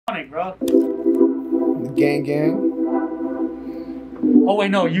mic, bro. Gang, gang. Oh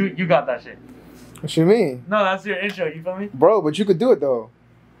wait, no, you got that shit. What you mean? No, that's your intro. You feel me? Bro, but you could do it though.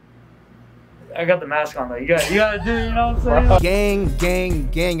 I got the mask on though. You gotta do. You know what I'm saying?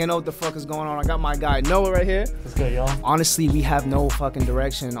 Gang. I know what the fuck is going on. I got my guy Noah right here. Let's go, y'all. Honestly, we have no fucking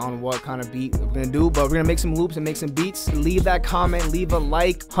direction on what kind of beat we're gonna do, but we're gonna make some loops and make some beats. Leave that comment, leave a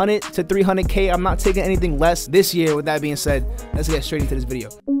like. 100 to 300K. I'm not taking anything less this year. With that being said, let's get straight into this video.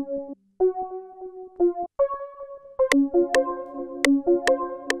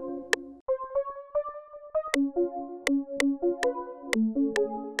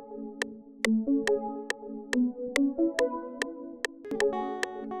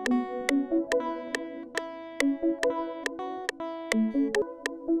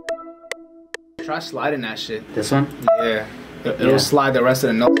 Try sliding that shit. This one? Yeah. It'll slide the rest of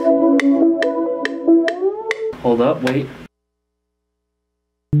the notes. Hold up, wait.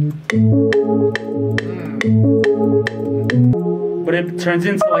 But it turns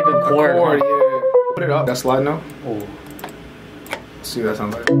into like a chord. Yeah. Put it up. That slide note. Oh. Let's see what that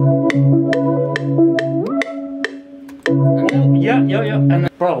sounds like. Oh, yeah. And then,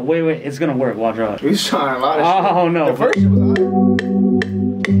 bro, wait, it's gonna work. Watch out. We trying a lot of shit. Oh no. The first shit was hot.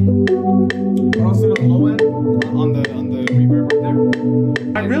 Also the low end on the reverb right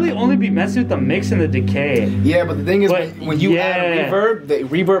there. I'd really only be messing with the mix and the decay. Yeah, but the thing is, when you add reverb, the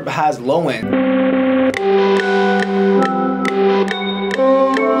reverb has low end.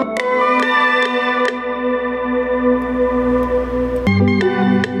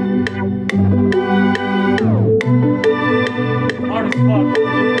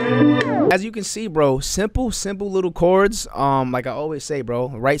 As you can see, bro, simple little chords. Like I always say, bro,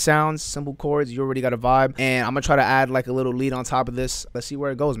 right sounds, simple chords, you already got a vibe. And I'm gonna try to add like a little lead on top of this. Let's see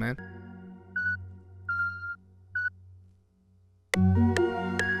where it goes, man.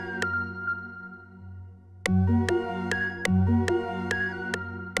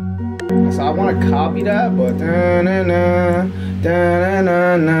 So I want to copy that, but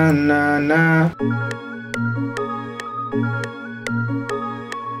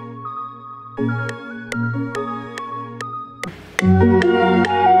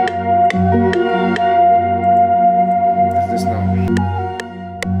What's this now?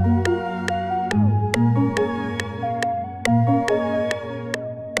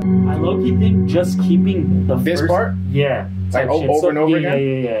 I low-key think just keeping the This first part? Yeah. Like type shit. over and over yeah,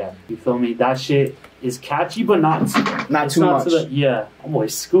 again? Yeah. You feel me? That shit is catchy, but not too much. Yeah. Oh boy,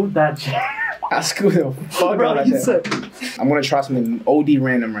 scoot that shit. I screwed the fuck Bro, out of that shit. I'm gonna try something OD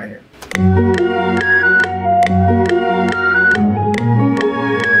random right here.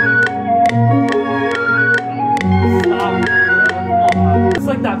 It's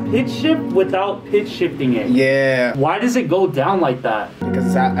like that pitch shift without pitch shifting it. Yeah. Why does it go down like that?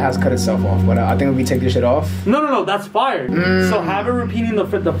 Because it has cut itself off. But I think if we take this shit off. No, that's fire. So have it repeating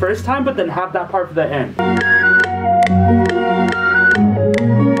the first time, but then have that part for the end.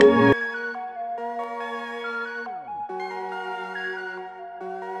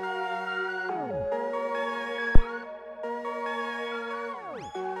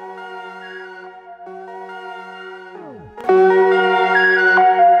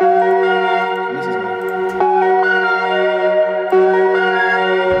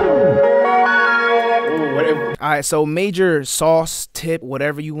 Alright, so major sauce tip,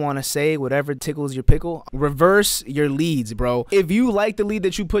 whatever you want to say, whatever tickles your pickle, reverse your leads, bro. If you like the lead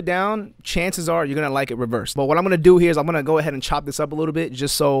that you put down, chances are you're gonna like it reversed. But what I'm gonna do here is I'm gonna go ahead and chop this up a little bit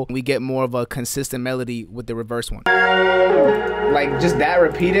just so we get more of a consistent melody with the reverse one. Like just that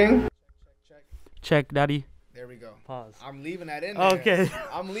repeating. Check, daddy. There we go. Pause. I'm leaving that in there. Okay.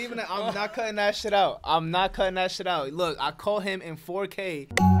 I'm leaving it. I'm not cutting that shit out. I'm not cutting that shit out. Look, I call him in 4K.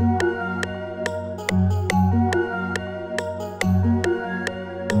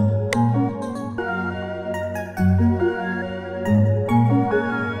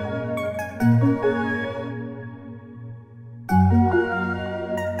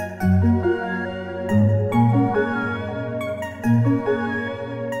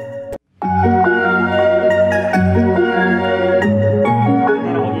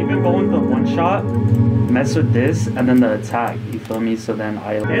 Mess with this and then the attack, you feel me? So then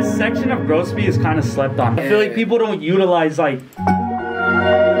this section of gross beat is kind of slept on. I feel like people don't utilize like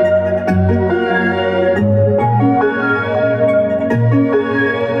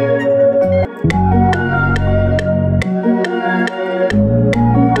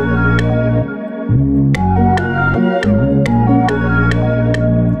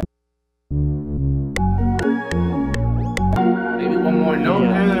maybe one more note.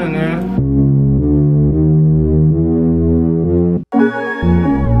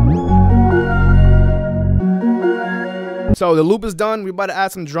 So the loop is done. We're about to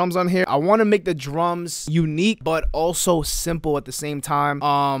add some drums on here. I want to make the drums unique, but also simple at the same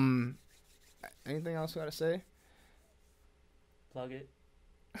time. Anything else you gotta say? Plug it.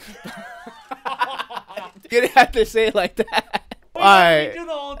 You didn't have to say it like that. Alright.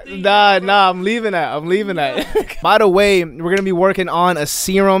 Nah, I'm leaving that. By the way, we're gonna be working on a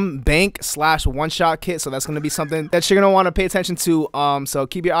serum bank / one-shot kit, so that's gonna be something that you're gonna want to pay attention to. So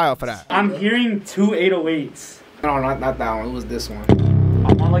keep your eye out for that. I'm hearing 2 808s. No, not that one. It was this one.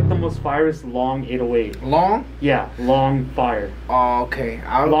 I want like the most fireest long 808. Long? Yeah, long fire. Oh, okay.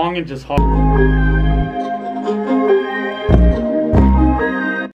 Long and just hard.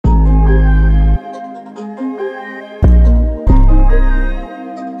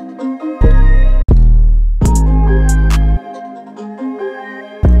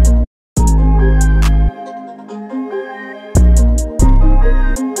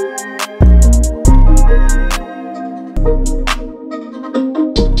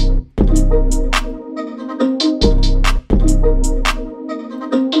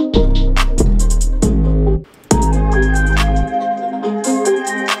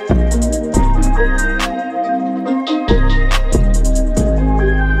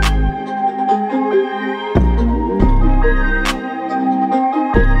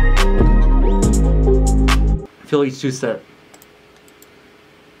 Philly's 2-step.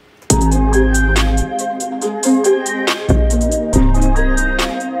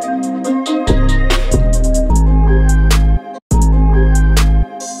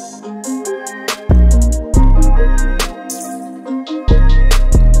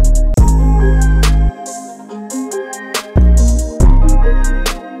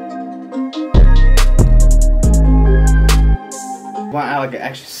 Want to add like an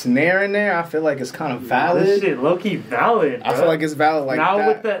extra snare in there? I feel like it's kind of valid. This shit low-key valid, bro. I feel like it's valid like now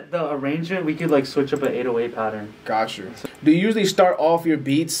that. With the arrangement, we could like switch up an 808 pattern. Got you. Do you usually start off your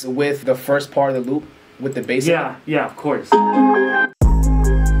beats with the first part of the loop with the bass? Yeah, of course.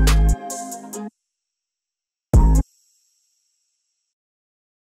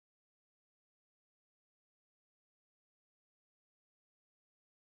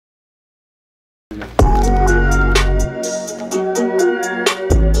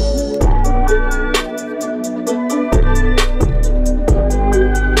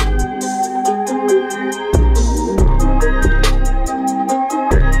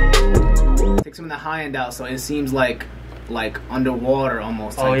 High end out so it seems like underwater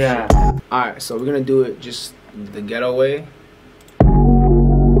almost type oh yeah shit. All right, so we're gonna do it just the ghetto way.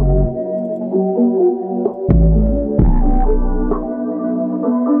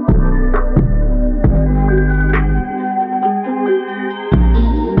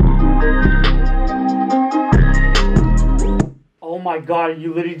 Oh my god,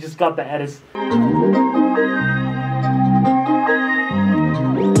 you literally just got the edits.